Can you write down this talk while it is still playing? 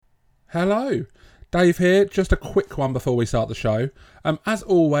Hello, Dave here. Just a quick one before we start the show. As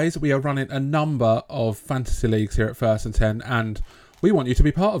always, we are running a number of fantasy leagues here at First and 10, and we want you to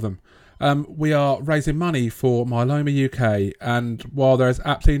be part of them. We are raising money for Myeloma UK, and while there is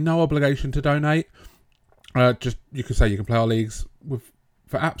absolutely no obligation to donate, you could say you can play our leagues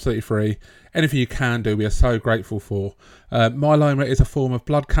for absolutely free. Anything you can do, we are so grateful for. Myeloma is a form of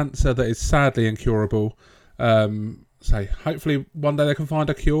blood cancer that is sadly incurable. So hopefully one day they can find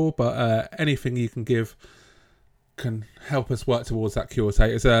a cure, but anything you can give can help us work towards that cure. So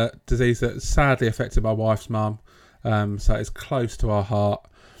it's a disease that sadly affected my wife's mum, so it's close to our heart.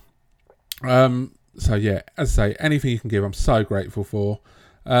 So yeah, as I say, anything you can give, I'm so grateful for.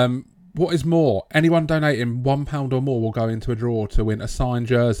 What is more, anyone donating £1 or more will go into a draw to win a signed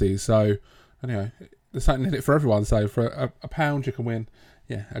jersey. So anyway, there's something in it for everyone. So for a pound you can win,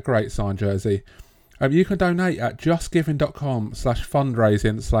 a great signed jersey. You can donate at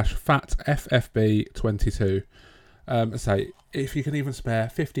justgiving.com/fundraising/fatffb22. Say if you can even spare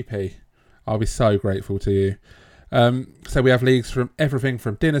 50p, I'll be so grateful to you. So we have leagues from everything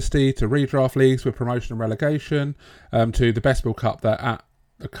from Dynasty to redraft leagues with promotion and relegation, to the Best Ball Cup that at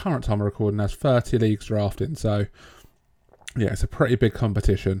the current time of recording has 30 leagues drafting. So yeah, it's a pretty big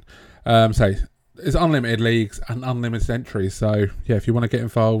competition. So it's unlimited leagues and unlimited entries. So yeah, if you want to get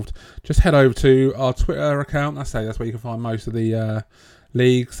involved, just head over to our Twitter account. That's where you can find most of the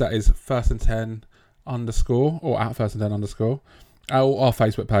leagues. That is First and 10 _ or at First and 10 _ or our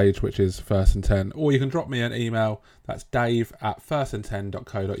Facebook page, which is First and 10. Or you can drop me an email. That's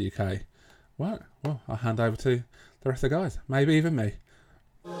dave@firstand10.co.uk. Well, I'll hand over to the rest of the guys. Maybe even me.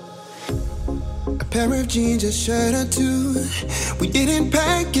 A pair of jeans, a shirt or two. We didn't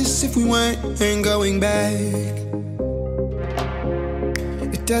pack as if we weren't going back.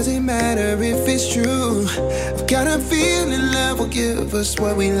 It doesn't matter if it's true. I've got a feeling love will give us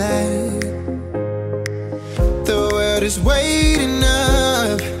what we lack. The world is waiting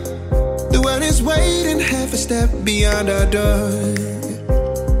up. The world is waiting half a step beyond our door.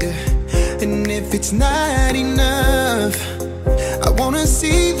 And if it's not enough, I wanna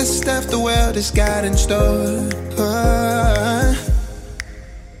see the stuff the world has got in store.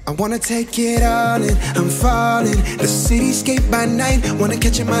 I wanna take it all in, I'm falling. The cityscape by night, wanna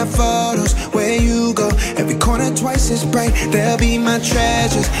catch in my photos. Where you go, every corner twice as bright. They'll be my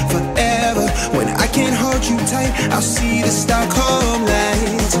treasures forever. When I can't hold you tight, I'll see the Stockholm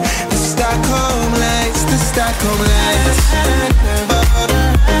lights. The Stockholm lights, the Stockholm lights.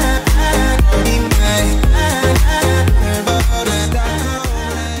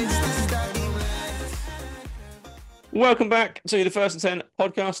 Welcome back to the First and 10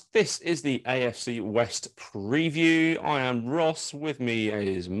 podcast. This is the AFC West preview. I am Ross. With me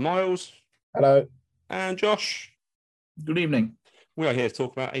is Miles. Hello. And Josh. Good evening. We are here to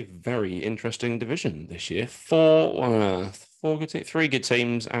talk about a very interesting division this year. Three good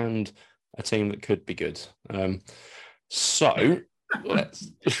teams and a team that could be good. Let's.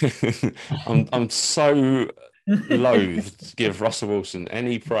 I'm so loath to give Russell Wilson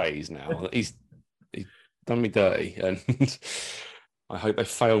any praise now. He's done me dirty, and I hope they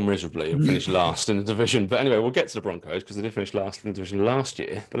fail miserably and finish last in the division. But anyway, we'll get to the Broncos because they did finish last in the division last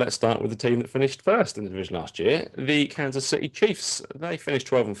year. But let's start with the team that finished first in the division last year, the Kansas City Chiefs. They finished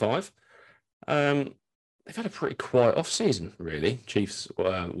 12-5. They've had a pretty quiet off-season, really,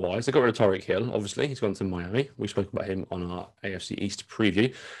 Chiefs-wise. They got rid of Tyreek Hill, obviously. He's gone to Miami. We spoke about him on our AFC East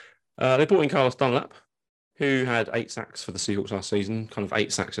preview. They brought in Carlos Dunlap, who had 8 sacks for the Seahawks last season, kind of 8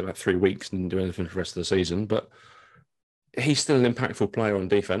 sacks in about 3 weeks and didn't do anything for the rest of the season. But he's still an impactful player on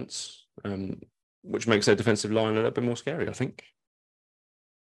defense, which makes their defensive line a little bit more scary, I think.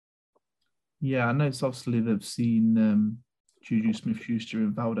 Yeah, I know it's obviously they've seen Juju Smith-Schuster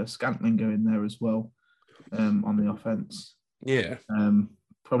and Valdez-Scantling go in there as well on the offense. Yeah.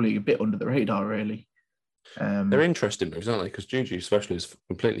 Probably a bit under the radar, really. They're interesting moves, aren't they? Because Juju especially has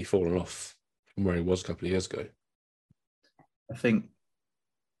completely fallen off from where he was a couple of years ago. I think,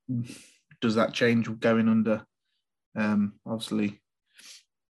 does that change going under, obviously,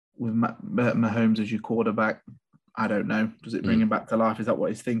 with Mahomes as your quarterback? I don't know. Does it bring him back to life? Is that what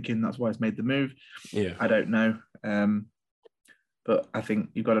he's thinking? That's why he's made the move? Yeah. I don't know. But I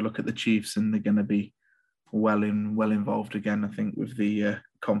think you've got to look at the Chiefs, and they're going to be well involved again, I think, with the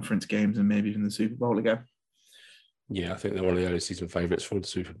conference games and maybe even the Super Bowl again. Yeah, I think they're one of the early season favourites for the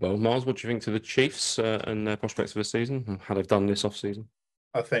Super Bowl. Miles, what do you think to the Chiefs and their prospects for the season and how they've done this off-season?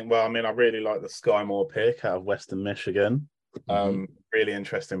 I think, I really like the Sky Moore pick out of Western Michigan. Really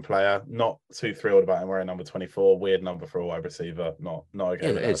interesting player. Not too thrilled about him wearing number 24. Weird number for a wide receiver. Not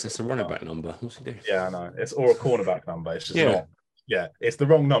okay. Yeah, it is. It's a running back number. What's he do? Yeah, I know. It's or a cornerback number. It's just not Yeah, it's the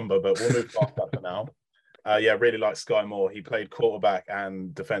wrong number, but we'll move past that for now. Yeah, really like Sky Moore. He played quarterback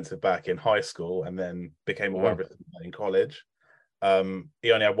and defensive back in high school and then became a wide receiver in college.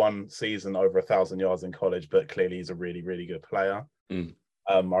 He only had one season over 1,000 yards in college, but clearly he's a really, really good player.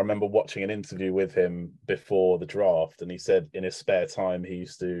 I remember watching an interview with him before the draft, and he said in his spare time he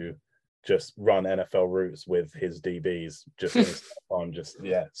used to just run NFL routes with his DBs, just in his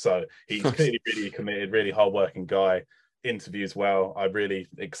spare time. So he's clearly really committed, really hardworking guy. Interviews well. I'm really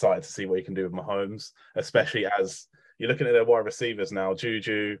excited to see what he can do with Mahomes, especially as you're looking at their wide receivers now.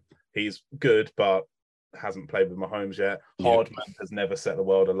 Juju, he's good, but hasn't played with Mahomes yet. Hardman has never set the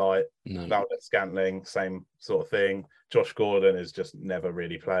world alight. No. Scantling, same sort of thing. Josh Gordon is just never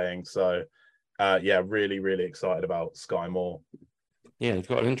really playing. So, really, really excited about Sky Moore. Yeah, they've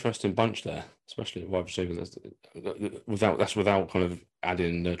got an interesting bunch there, especially at wide receiver. That's without kind of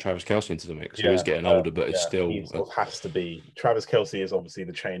adding Travis Kelce into the mix. He is getting older, but it's still he sort of has to be. Travis Kelce is obviously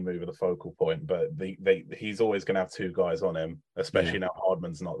the chain mover, the focal point, but he's always going to have two guys on him, especially now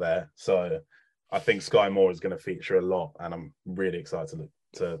Hardman's not there. So I think Sky Moore is going to feature a lot, and I'm really excited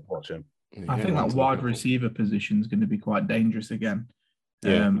to watch him. I think that wide receiver position is going to be quite dangerous again.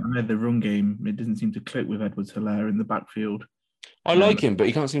 I know the run game, it doesn't seem to click with Edwards-Helaire in the backfield. I like him, but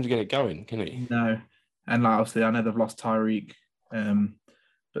he can't seem to get it going, can he? No. And obviously, I know they've lost Tyreek,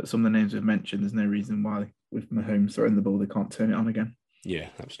 but some of the names we've mentioned, there's no reason why with Mahomes throwing the ball, they can't turn it on again. Yeah,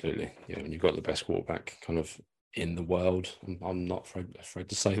 absolutely. Yeah, when you've got the best quarterback kind of in the world, I'm not afraid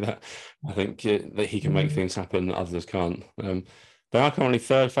to say that. I think that he can make things happen that others can't. They are currently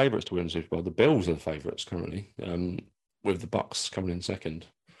third favourites to win the Super Bowl. The Bills are the favourites currently, with the Bucks coming in second.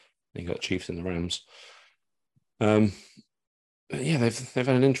 You got Chiefs and the Rams. Yeah, they've had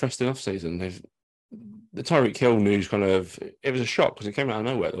an interesting offseason. The Tyreek Hill news it was a shock because it came out of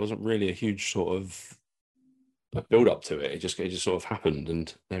nowhere. There wasn't really a huge sort of build up to it. It just sort of happened,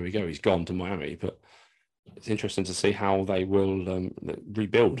 and there we go. He's gone to Miami, but it's interesting to see how they will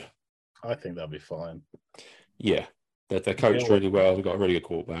rebuild. I think they'll be fine. Yeah, they're coached really well. They've got a really good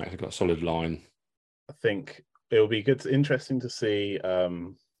quarterback. They've got a solid line. I think it'll be interesting to see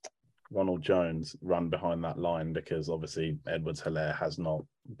Ronald Jones run behind that line because obviously Edwards-Helaire has not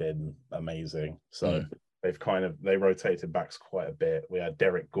been amazing. So they rotated backs quite a bit. We had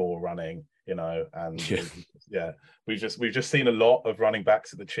Derek Gore running, and we've just seen a lot of running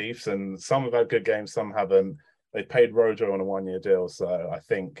backs at the Chiefs, and some have had good games, some haven't. They paid Rojo on a 1-year deal, so I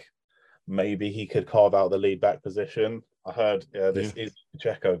think maybe he could carve out the lead back position. I heard this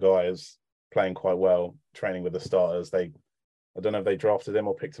Pacheco guy is playing quite well, training with the starters. I don't know if they drafted him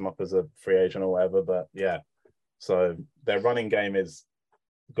or picked him up as a free agent or whatever, but yeah. So their running game is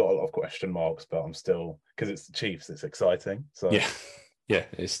got a lot of question marks, but I'm still, because it's the Chiefs, it's exciting. So yeah,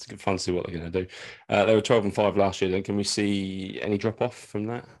 it's fun to see what they're going to do. They were 12-5 last year. Then can we see any drop off from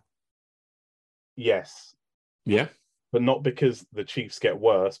that? Yes. Yeah, but not because the Chiefs get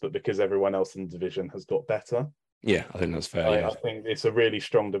worse, but because everyone else in the division has got better. Yeah, I think that's fair. I think it's a really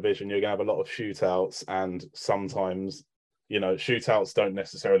strong division. You're going to have a lot of shootouts, and sometimes, shootouts don't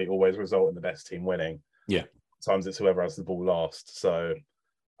necessarily always result in the best team winning. Yeah. Sometimes it's whoever has the ball last. So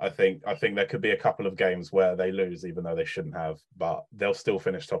I think there could be a couple of games where they lose, even though they shouldn't have, but they'll still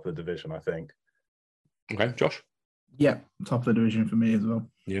finish top of the division, I think. Okay, Josh? Yeah, top of the division for me as well.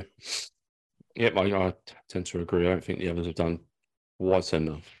 Yeah. Yeah, I tend to agree. I don't think the others have done quite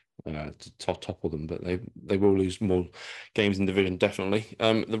enough to topple them, but they will lose more games in division, definitely.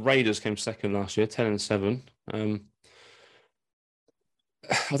 The Raiders came second last year, 10-7.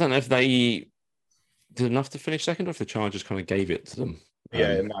 I don't know if they did enough to finish second or if the Chargers kind of gave it to them.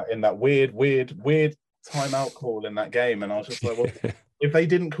 Yeah, in that weird timeout call in that game, and I was just like, well, if they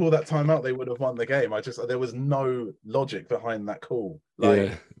didn't call that timeout, they would have won the game. There was no logic behind that call.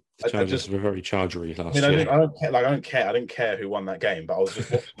 The Chargers were very chargery last year. I didn't care who won that game, but I was just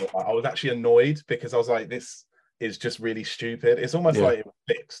watching it. I was actually annoyed because I was like, this is just really stupid. It's almost like it was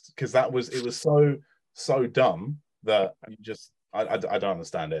fixed because it was so dumb that you just I don't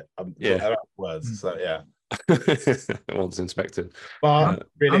understand it. I don't have words. So yeah. Once inspected. But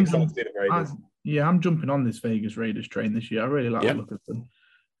really excited to see the Raiders. I'm jumping on this Vegas Raiders train this year. I really like the look of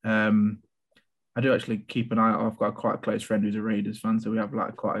them. I do actually keep an eye out. I've got quite a close friend who's a Raiders fan, so we have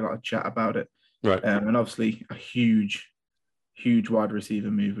quite a lot of chat about it. Right. And obviously a huge wide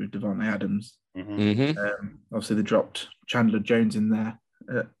receiver move with Devontae Adams. Obviously they dropped Chandler Jones in there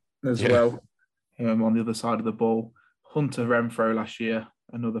as well on the other side of the ball. Hunter Renfrow last year,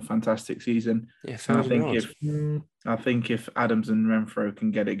 another fantastic season. Yeah, I think if Adams and Renfrow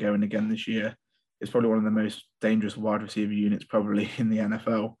can get it going again this year, it's probably one of the most dangerous wide receiver units probably in the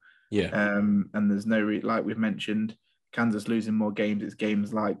NFL. Yeah. And there's no like we've mentioned, Kansas losing more games, it's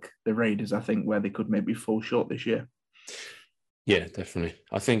games like the Raiders, I think, where they could maybe fall short this year. Yeah, definitely.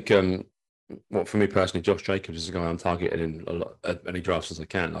 I think for me personally, Josh Jacobs is a guy I'm targeting in a lot as many drafts as I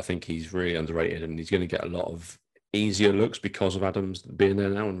can. I think he's really underrated, and he's going to get a lot of easier looks because of Adams being there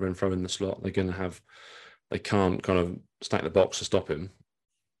now and Renfro in the slot. They can't kind of stack the box to stop him.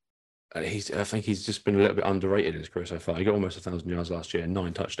 I think he's just been a little bit underrated in his career so far. He got almost 1,000 yards last year and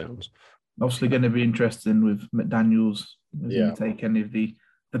 9 touchdowns. Obviously, going to be interesting with McDaniels. Is going to take any of the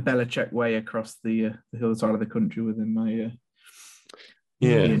Belichick way across the hillside of the country within my.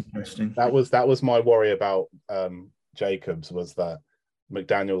 Interesting. That was my worry about Jacobs, was that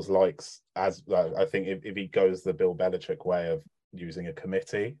McDaniels likes, as I think if he goes the Bill Belichick way of using a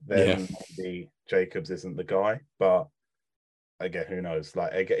committee, then maybe Jacobs isn't the guy. But again, who knows?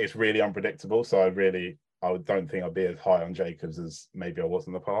 Like, it's really unpredictable. So I don't think I'd be as high on Jacobs as maybe I was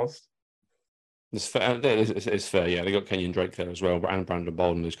in the past. It's fair. It's fair. Yeah, they got Kenyon Drake there as well, and Brandon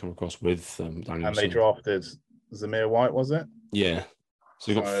Bolden, who's come across with Danielson. And they drafted Zamir White, was it? Yeah.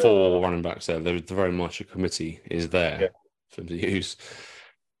 So you've got 4 running backs there. They're very much a committee is there for them to use.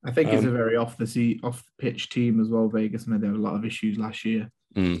 I think it's a very off the pitch team as well. Vegas, they had a lot of issues last year.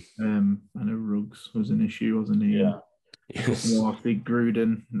 I know Ruggs was an issue, wasn't he? Yeah. Yes. More off the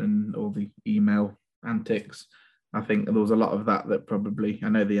Gruden and all the email antics. I think there was a lot of that probably. I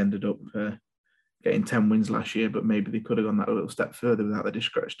know they ended up getting 10 wins last year, but maybe they could have gone that a little step further without the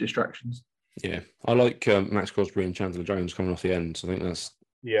distractions. Yeah, I like Max Crosby and Chandler Jones coming off the end. So I think that's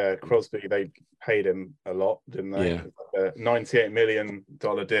Crosby. They paid him a lot, didn't they? Yeah, like a $98 million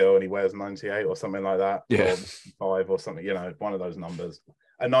deal, and he wears 98 or something like that. Yeah, or 5 or something. One of those numbers.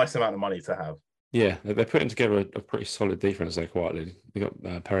 A nice amount of money to have. Yeah, they're putting together a pretty solid defense there quietly. They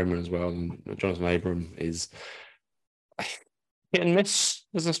got Perryman as well, and Jonathan Abram is hit and miss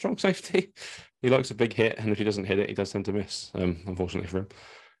as a strong safety. He likes a big hit, and if he doesn't hit it, he does tend to miss. Unfortunately for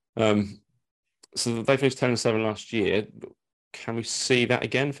him. So they finished 10-7 last year. Can we see that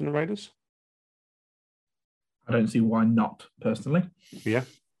again from the Raiders? I don't see why not, personally. Yeah.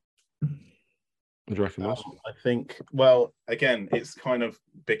 What do you reckon, Ross? I think, well, again, it's kind of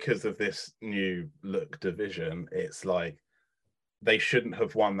because of this new look division, it's like they shouldn't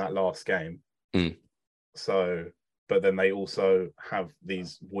have won that last game. So, but then they also have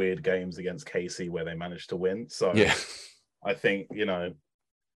these weird games against KC where they managed to win. So yeah, I think,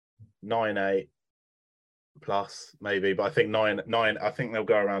 9-8 plus maybe, but I think 9. I think they'll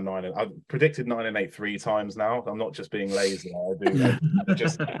go around 9. And I've predicted 9-8 3 times now. I'm not just being lazy. I do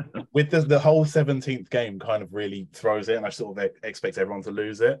just with the whole 17th game kind of really throws it, and I sort of expect everyone to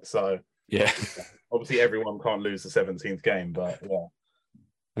lose it. So yeah, obviously everyone can't lose the 17th game, but yeah,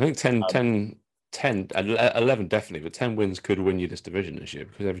 I think 10, 11 definitely, but 10 wins could win you this division this year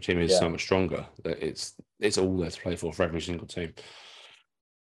because every team is so much stronger that it's all there to play for every single team.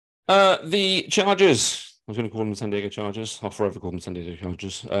 The Chargers. I was going to call them the San Diego Chargers. I'll forever call them San Diego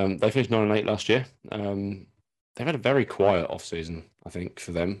Chargers. They finished 9-8 last year. They've had a very quiet offseason, I think,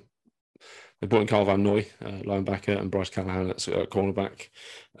 for them. They brought in Kyle Van Noy, linebacker, and Bryce Callahan at cornerback.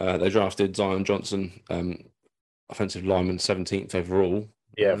 They drafted Zion Johnson, offensive lineman, 17th overall.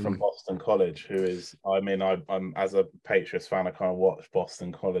 Yeah, from Boston College, who is, I'm as a Patriots fan, I kind of watch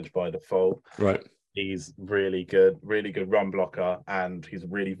Boston College by default. Right. He's really good run blocker, and he's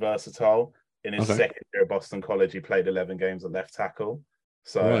really versatile. In his second year at Boston College, he played 11 games at left tackle.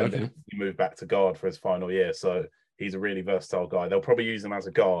 So he moved back to guard for his final year. So he's a really versatile guy. They'll probably use him as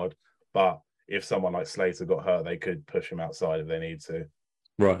a guard, but if someone like Slater got hurt, they could push him outside if they need to.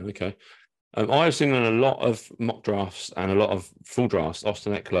 Right, okay. I've seen in a lot of mock drafts and a lot of full drafts,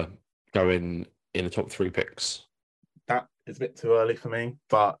 Austin Eckler going in the top 3 picks. That is a bit too early for me,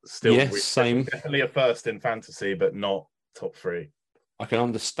 but still, same. Definitely a first in fantasy, but not top 3. I can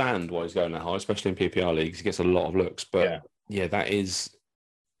understand why he's going that high, especially in PPR leagues. He gets a lot of looks, but yeah, that is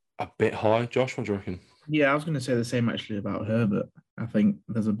a bit high. Josh, what do you reckon? Yeah, I was going to say the same actually about Herbert. I think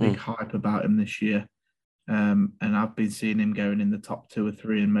there's a big hype about him this year. And I've been seeing him going in the top 2 or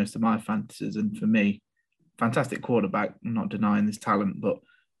 3 in most of my fantasies. And for me, fantastic quarterback. I'm not denying his talent, but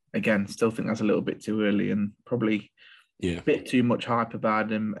again, still think that's a little bit too early and probably a bit too much hype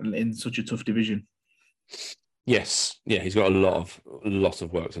about him in such a tough division. Yes, yeah, he's got a lot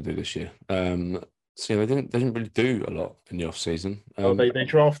of work to do this year. So they didn't really do a lot in the off season. They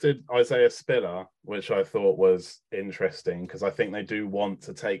drafted Isaiah Spiller, which I thought was interesting because I think they do want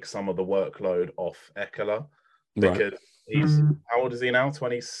to take some of the workload off Eckler because he's how old is he now?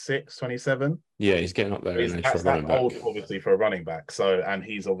 26, 27? Yeah, he's getting up there. That's that old, obviously, for a running back. So, and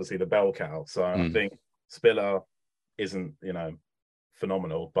he's obviously the bell cow. So I think Spiller isn't,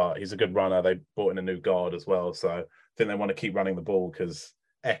 phenomenal, but he's a good runner. They brought in a new guard as well, so I think they want to keep running the ball because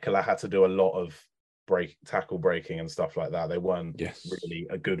Eckler had to do a lot of tackle breaking and stuff like that. They weren't really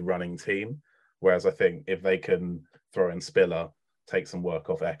a good running team. Whereas I think if they can throw in Spiller, take some work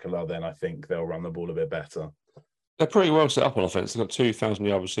off Eckler, then I think they'll run the ball a bit better. They're pretty well set up on offense. They've got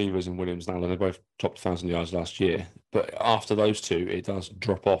 2,000-yard receivers in Williams and Allen. They both topped 1,000 yards last year. But after those two, it does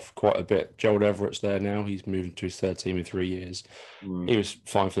drop off quite a bit. Gerald Everett's there now. He's moving to his third team in 3 years. He was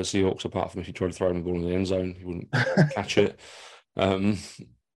fine for the Seahawks, apart from if he tried to throw him the ball in the end zone, he wouldn't catch it. And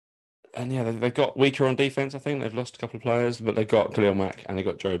yeah, they've got weaker on defense, I think. They've lost a couple of players, but they've got Khalil Mack and they've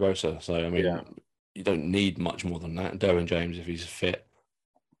got Joey Bosa. So, I mean, you don't need much more than that. Derwin James, if he's fit.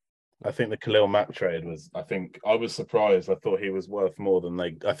 I think the Khalil Mack trade I was surprised. I thought he was worth more than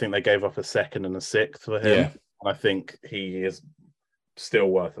I think they gave up a second and a sixth for him. Yeah. And I think he is still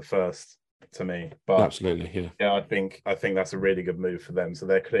worth a first to me. But absolutely, yeah. I think that's a really good move for them. So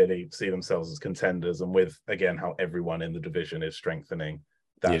they clearly see themselves as contenders. And with, again, how everyone in the division is strengthening,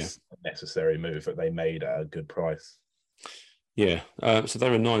 that's a necessary move that they made at a good price. Yeah. So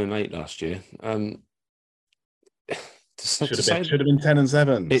they were 9-8 last year. Should have been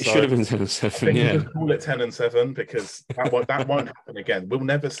 10-7. It should have been 10-7. Yeah, just call it 10-7 because that won't happen again. We'll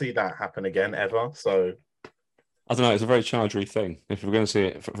never see that happen again ever. So I don't know. It's a very Chargery thing. If we're going to see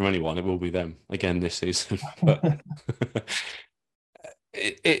it from anyone, it will be them again this season. But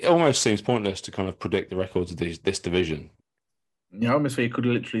it almost seems pointless to kind of predict the records of this division. Yeah, obviously you could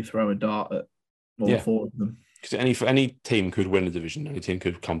literally throw a dart at all four of them. Because any team could win the division, any team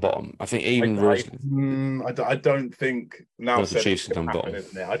could come bottom. I think even I don't think now the Chiefs can come bottom.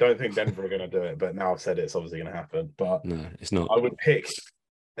 Isn't it? I don't think Denver are going to do it, but now I've said it's obviously going to happen. But no, it's not. I would pick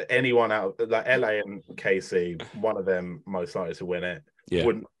anyone out like LA and KC. One of them most likely to win it. Yeah.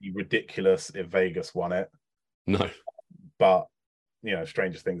 Wouldn't be ridiculous if Vegas won it. No, but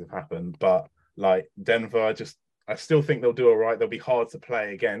stranger things have happened. But like Denver, I still think they'll do all right. They'll be hard to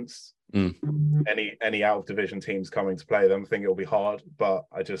play against. Any out of division teams coming to play them. I think it'll be hard, but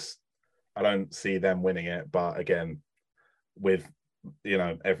I don't see them winning it. But again, with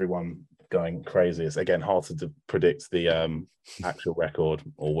everyone going crazy, it's again hard to predict the actual record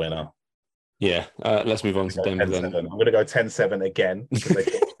or winner. Yeah, let's move on to Denver then. I'm going to go 10-7 again because they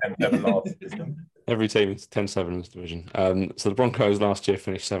got 10-7 last season. Every team is 10-7 in this division. So the Broncos last year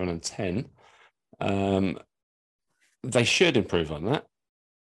finished 7-10. They should improve on that.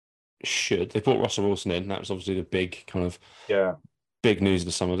 They brought Russell Wilson in. That was obviously the big kind of big news of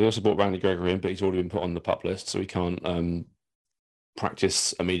the summer. They also brought Randy Gregory in, but he's already been put on the PUP list, so he can't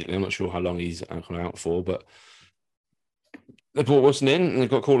practice immediately. I'm not sure how long he's out for, but they brought Wilson in, and they've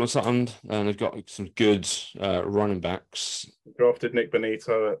got Cortland Sutton, and they've got some good running backs. Drafted Nick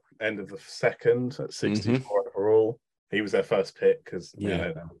Bonito at end of the second at 64 overall. He was their first pick because they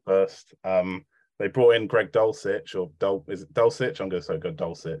were first. They brought in Greg Dulcich, is it Dulcich? I'm going to say go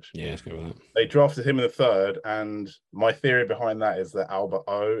Dulcich. Yeah, let's go with that. They drafted him in the third, and my theory behind that is that Albert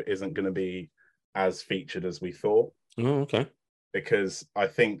O isn't going to be as featured as we thought. Oh, okay. Because I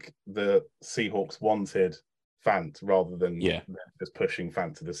think the Seahawks wanted Fant rather than just pushing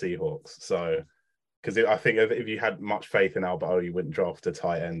Fant to the Seahawks. So, because I think if you had much faith in Albert O, you wouldn't draft a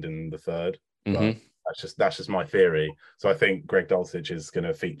tight end in the third. But that's just my theory. So I think Greg Dulcich is going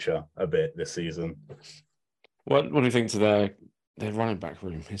to feature a bit this season. What do you think to their running back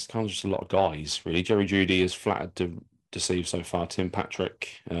room? It's kind of just a lot of guys, really. Jerry Jeudy is flattered to deceive so far. Tim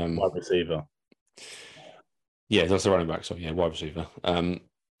Patrick, wide receiver. Yeah, that's the running back. So yeah, wide receiver.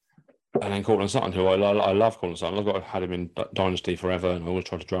 And then Cortland Sutton, who I love Cortland Sutton. I've had him in Dynasty forever, and I always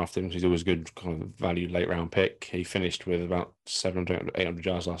try to draft him because he's always a good kind of value late round pick. He finished with about 700, 800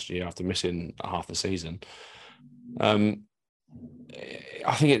 yards last year after missing half the season. I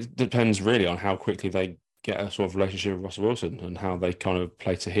think it depends really on how quickly they get a sort of relationship with Russell Wilson and how they kind of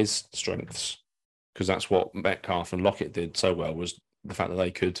play to his strengths, because that's what Metcalf and Lockett did so well, was the fact that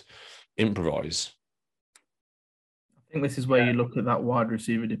they could improvise. I think this is where you look at that wide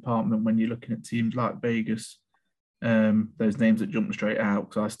receiver department when you're looking at teams like Vegas. Those names that jump straight out,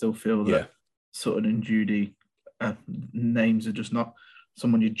 because I still feel that Sutton and Jeudy names are just not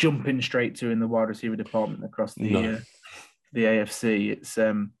someone you're jumping straight to in the wide receiver department across the AFC. It's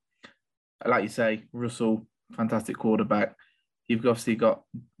like you say, Russell, fantastic quarterback. You've obviously got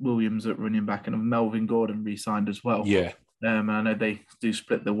Williams at running back, and Melvin Gordon re-signed as well. Yeah, I know they do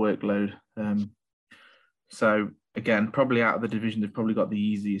split the workload. So again, probably out of the division, they've probably got the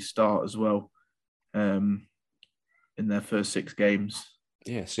easiest start as well in their first 6 games.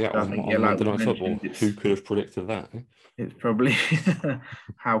 Yeah, Seattle on Monday Night Football. Who could have predicted that? It's probably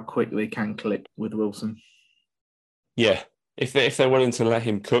how quick they can click with Wilson. Yeah, if they're willing to let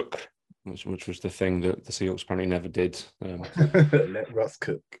him cook, which was the thing that the Seahawks apparently never did. Let Russ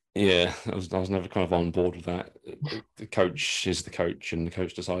cook. Yeah, I was never kind of on board with that. The coach is the coach, and the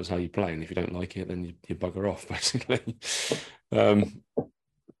coach decides how you play. And if you don't like it, then you bugger off, basically.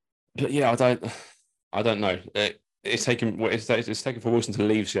 But yeah, I don't know. It's taken for Wilson to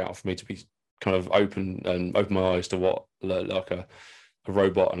leave Seattle for me to be kind of open my eyes to what like a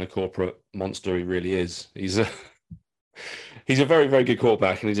robot and a corporate monster he really is. He's a very, very good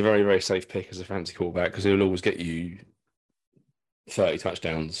quarterback, and he's a very, very safe pick as a fantasy quarterback because he'll always get you 30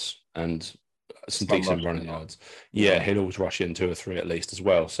 touchdowns and some decent running yards. Yeah, he'll always rush in 2 or 3 at least as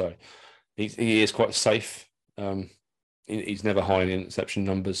well. So he is quite safe. He's never high in interception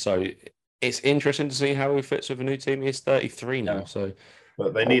numbers. So it's interesting to see how he fits with a new team. He's 33 now. So,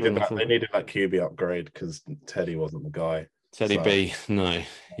 but they needed that QB upgrade because Teddy wasn't the guy. Teddy B, no.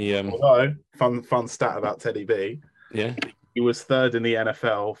 Although fun stat about Teddy B. Yeah, he was 3rd in the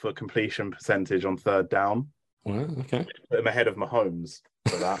NFL for completion percentage on 3rd down. Wow, okay. Put him ahead of Mahomes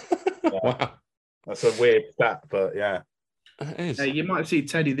for that. Wow. That's a weird stat, but yeah. It is. You might see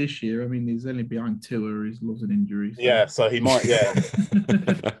Teddy this year. I mean, he's only behind Tua. He's loves an injury. So. Yeah, so he might, yeah.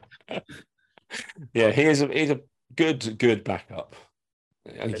 Yeah, he's a good backup.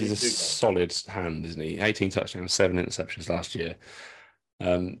 I think he's a solid hand, isn't he? 18 touchdowns, 7 interceptions last year.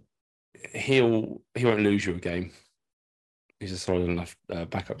 He won't lose you a game. He's a solid enough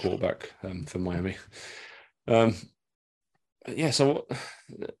backup quarterback for Miami. Yeah, so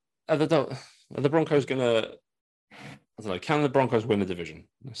are the Broncos going to... I don't know, can the Broncos win the division?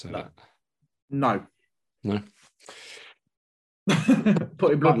 Let's say that. No.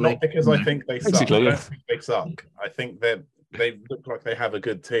 Put it bluntly. Not because I think they suck. Basically, I don't think they suck. I think they look like they have a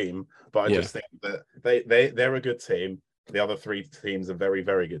good team, but I just think that they're a good team. The other 3 teams are very,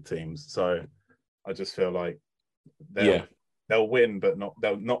 very good teams. So I just feel like they'll win, but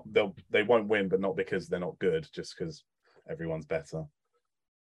they won't win, but not because they're not good, just because everyone's better.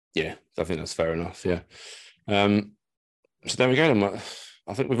 Yeah, I think that's fair enough. Yeah. So there we go.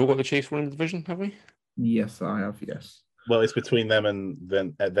 I think we've all got the Chiefs winning the division, have we? Yes, I have. Yes. Well, it's between them and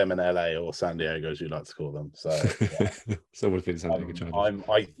LA or San Diego, as you like to call them. So, yeah. So would be the San Diego Chargers.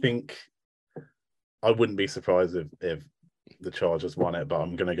 I think I wouldn't be surprised if the Chargers won it, but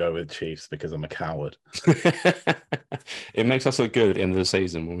I'm going to go with Chiefs because I'm a coward. It makes us look good at the end of the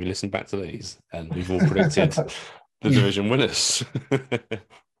season when we listen back to these and we've all predicted the division winners.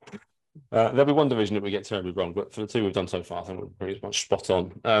 There'll be one division that we get terribly wrong, but for the 2 we've done so far, I think we're pretty much spot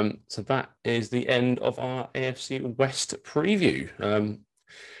on. So that is the end of our AFC West preview.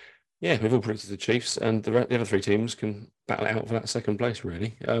 We've all predicted the Chiefs, and the other 3 teams can battle it out for that second place,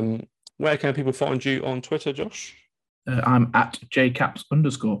 really. Where can people find you on Twitter, Josh? I'm at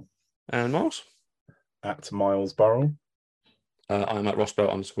jcaps_. And Miles? At Miles Burrell. I'm at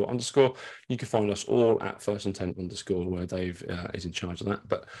Rossbell__. You can find us all at First and 10 _ where Dave is in charge of that.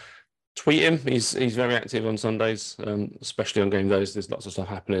 But tweet him. He's very active on Sundays, especially on game days. There's lots of stuff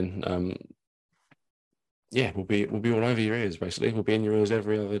happening. We'll be all over your ears, basically. We'll be in your ears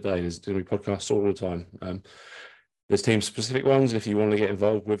every other day. There's going to be podcasts all the time. There's team-specific ones. If you want to get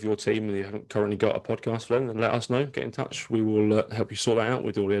involved with your team and you haven't currently got a podcast for them, then let us know. Get in touch. We will help you sort that out.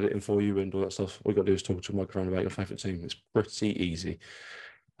 We'll do all the editing for you and all that stuff. All you've got to do is talk to a microphone about your favourite team. It's pretty easy.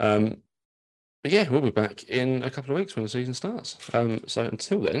 But yeah, we'll be back in a couple of weeks when the season starts. So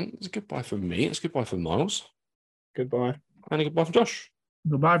until then, it's a goodbye from me. It's a goodbye from Miles. Goodbye. And a goodbye from Josh.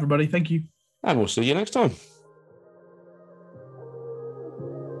 Goodbye, everybody. Thank you. And we'll see you next time.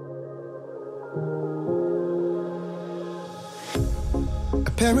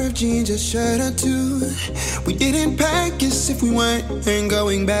 Pair of jeans, a shirt or 2. We didn't pack as if we weren't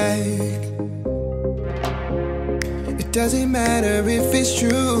going back. It doesn't matter if it's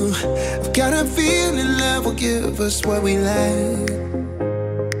true. I've got a feeling love will give us what we lack.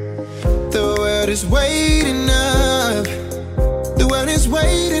 The world is waiting up. The world is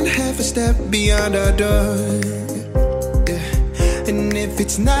waiting half a step beyond our door. Yeah. And if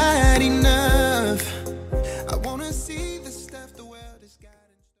it's not enough,